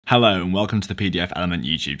Hello and welcome to the PDFelement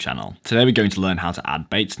YouTube channel. Today we're going to learn how to add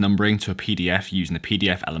Bates numbering to a PDF using the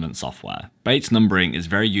PDFelement software. Bates numbering is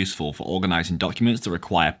very useful for organising documents that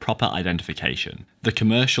require proper identification. The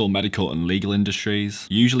commercial, medical and legal industries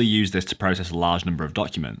usually use this to process a large number of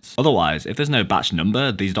documents. Otherwise, if there's no batch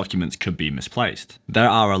number, these documents could be misplaced. There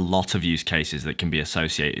are a lot of use cases that can be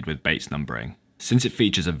associated with Bates numbering, since it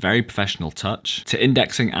features a very professional touch to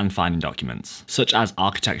indexing and finding documents, such as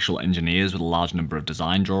architectural engineers with a large number of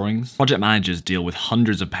design drawings. Project managers deal with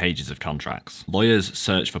hundreds of pages of contracts. Lawyers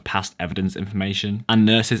search for past evidence information, and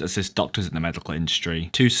nurses assist doctors in the medical industry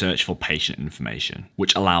to search for patient information,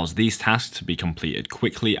 which allows these tasks to be completed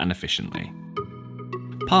quickly and efficiently.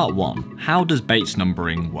 Part 1. How does Bates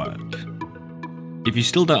numbering work? If you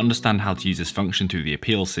still don't understand how to use this function through the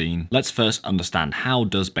appeal scene, let's first understand how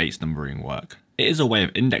does Bates numbering work. It is a way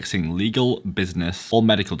of indexing legal, business, or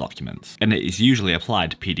medical documents, and it is usually applied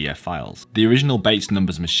to PDF files. The original Bates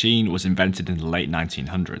numbers machine was invented in the late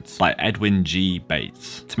 1900s by Edwin G.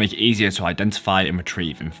 Bates to make it easier to identify and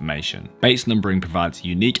retrieve information. Bates numbering provides a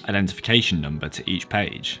unique identification number to each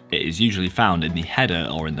page. It is usually found in the header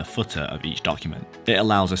or in the footer of each document. It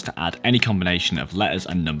allows us to add any combination of letters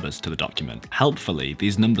and numbers to the document. Helpfully,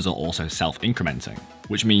 these numbers are also self-incrementing,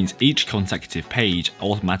 which means each consecutive page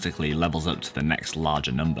automatically levels up to the next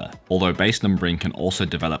larger number, although base numbering can also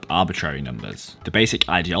develop arbitrary numbers. The basic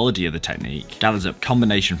ideology of the technique gathers up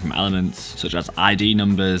combination from elements such as ID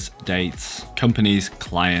numbers, dates, companies,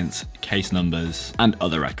 clients, case numbers, and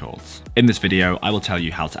other records. In this video, I will tell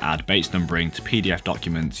you how to add Bates numbering to PDF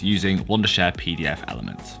documents using Wondershare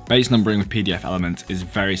PDFelement. Bates numbering with PDFelement is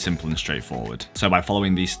very simple and straightforward, so by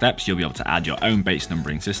following these steps, you'll be able to add your own Bates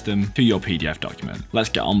numbering system to your PDF document. Let's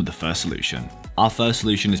get on with the first solution. Our first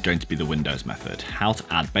solution is going to be the Windows method, how to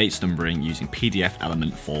add Bates numbering using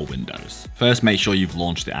PDFelement for Windows. First, make sure you've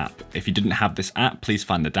launched the app. If you didn't have this app, please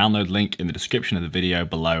find the download link in the description of the video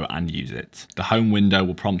below and use it. The home window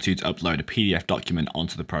will prompt you to upload a PDF document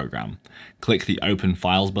onto the program. Click the Open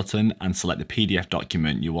Files button and select the PDF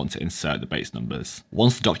document you want to insert the Bates numbers.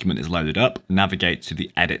 Once the document is loaded up, navigate to the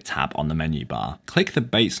Edit tab on the menu bar. Click the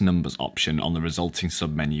Bates numbers option on the resulting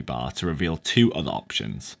sub-menu bar to reveal two other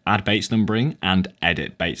options: Add Bates numbering and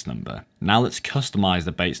Edit Bates number. Now let's customize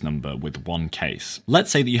the Bates number with one case.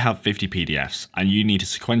 Let's say that you have 50 PDFs and you need to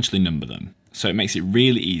sequentially number them, so it makes it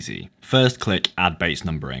really easy. First, click Add Bates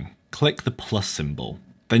numbering. Click the plus symbol.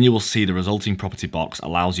 Then you will see the resulting property box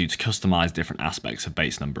allows you to customize different aspects of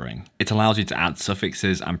Bates numbering. It allows you to add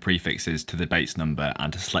suffixes and prefixes to the Bates number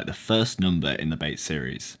and to select the first number in the Bates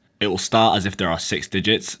series. It will start as if there are 6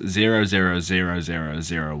 digits,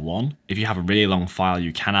 000001. If you have a really long file,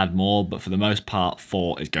 you can add more, but for the most part,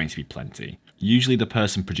 4 is going to be plenty. Usually the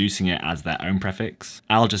person producing it adds their own prefix.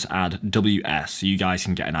 I'll just add WS so you guys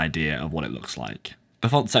can get an idea of what it looks like. The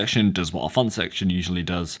font section does what a font section usually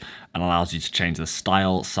does and allows you to change the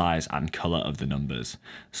style, size and colour of the numbers.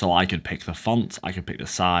 So I could pick the font, I could pick the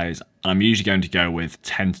size, and I'm usually going to go with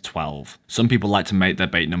 10 to 12. Some people like to make their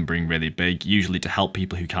Bates numbering really big, usually to help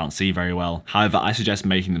people who can't see very well. However, I suggest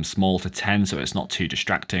making them small to 10 so it's not too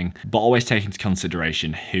distracting, but always take into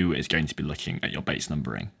consideration who is going to be looking at your Bates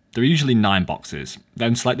numbering. There are usually 9 boxes,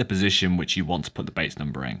 then select the position which you want to put the Bates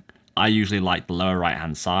numbering. I usually like the lower right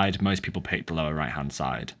hand side, most people pick the lower right hand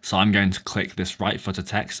side. So I'm going to click this right footer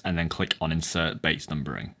text and then click on Insert Bates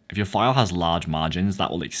numbering. If your file has large margins,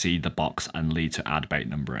 that will exceed the box and lead to Add Bates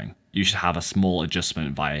numbering. You should have a small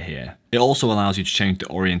adjustment via here. It also allows you to change the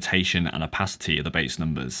orientation and opacity of the Bates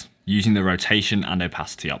numbers, using the rotation and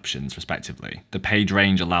opacity options respectively. The page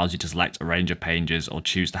range allows you to select a range of pages or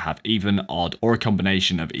choose to have even, odd, or a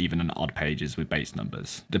combination of even and odd pages with Bates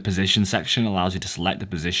numbers. The position section allows you to select the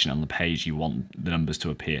position on the page you want the numbers to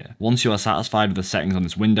appear. Once you are satisfied with the settings on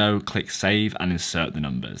this window, click Save and insert the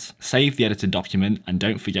numbers. Save the edited document and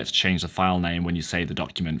don't forget to change the file name when you save the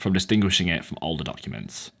document from distinguishing it from older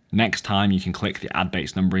documents. Next time, you can click the Add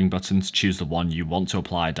Bates numbering button to choose the one you want to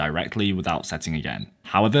apply directly without setting again.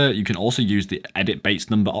 However, you can also use the Edit Bates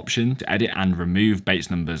number option to edit and remove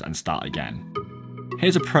Bates numbers and start again.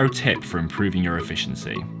 Here's a pro tip for improving your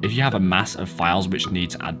efficiency. If you have a mass of files which need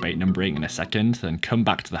to add Bates numbering in a second, then come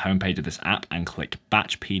back to the homepage of this app and click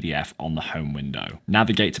Batch PDF on the home window.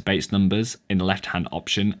 Navigate to Bates numbers in the left-hand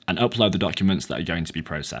option and upload the documents that are going to be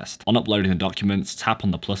processed. On uploading the documents, tap on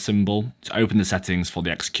the plus symbol to open the settings for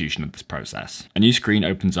the execution of this process. A new screen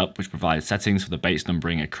opens up which provides settings for the Bates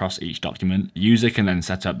numbering across each document. The user can then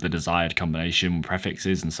set up the desired combination with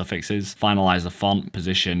prefixes and suffixes, finalize the font,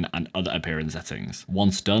 position, and other appearance settings.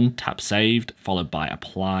 Once done, tap Saved, followed by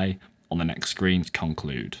Apply on the next screen to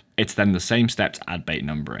conclude. It's then the same step to add Bates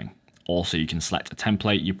numbering. Also, you can select a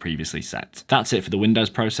template you previously set. That's it for the Windows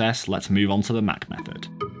process. Let's move on to the Mac method.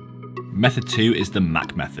 Method 2 is the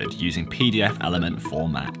Mac method using PDFelement for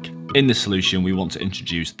Mac. In this solution, we want to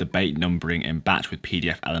introduce the bait numbering in batch with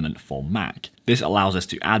PDFelement for Mac. This allows us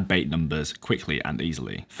to add bait numbers quickly and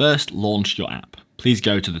easily. First, launch your app. Please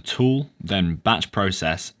go to the Tool, then Batch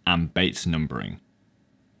Process and Baits Numbering.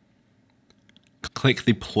 Click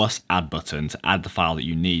the plus add button to add the file that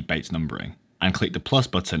you need baits numbering, and click the plus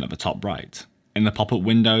button at the top right. In the pop-up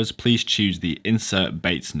windows, please choose the Insert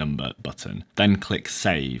Baits Number button, then click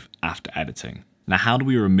Save after editing. Now, how do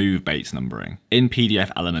we remove baits numbering? In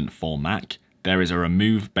PDFelement for Mac, there is a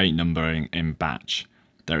Remove Bait Numbering in Batch.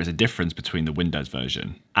 There is a difference between the Windows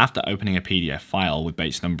version. After opening a PDF file with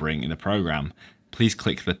baits numbering in the program, please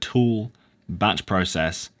click the Tool, Batch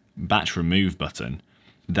Process, Batch Remove button.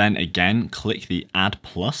 Then again, click the Add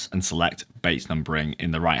Plus and select Baits Numbering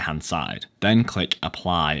in the right-hand side. Then click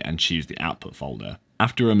Apply and choose the Output folder.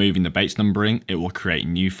 After removing the baits numbering, it will create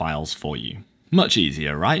new files for you. Much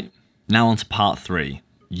easier, right? Now on to part 3.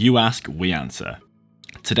 You ask, we answer.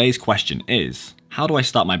 Today's question is, how do I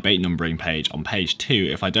start my bait numbering page on page 2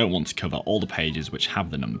 if I don't want to cover all the pages which have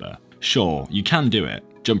the number? Sure, you can do it.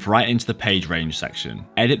 Jump right into the page range section.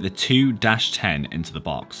 Edit the 2-10 into the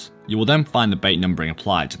box. You will then find the bait numbering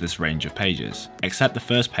applied to this range of pages, except the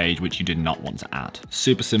first page which you did not want to add.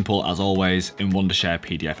 Super simple as always. In Wondershare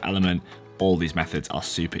PDFelement, all these methods are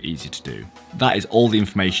super easy to do. That is all the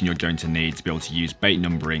information you're going to need to be able to use bait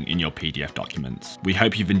numbering in your PDF documents. We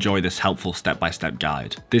hope you've enjoyed this helpful step-by-step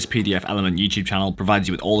guide. This PDFelement YouTube channel provides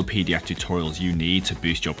you with all the PDF tutorials you need to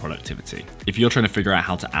boost your productivity. If you're trying to figure out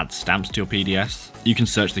how to add stamps to your PDFs, you can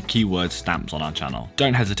search the keyword stamps on our channel.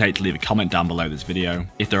 Don't hesitate to leave a comment down below this video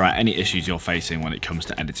if there are any issues you're facing when it comes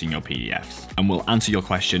to editing your PDFs, and we'll answer your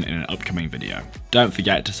question in an upcoming video. Don't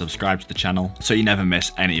forget to subscribe to the channel so you never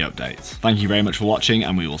miss any updates. Thank you very much for watching,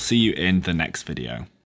 and we will see you in the next video.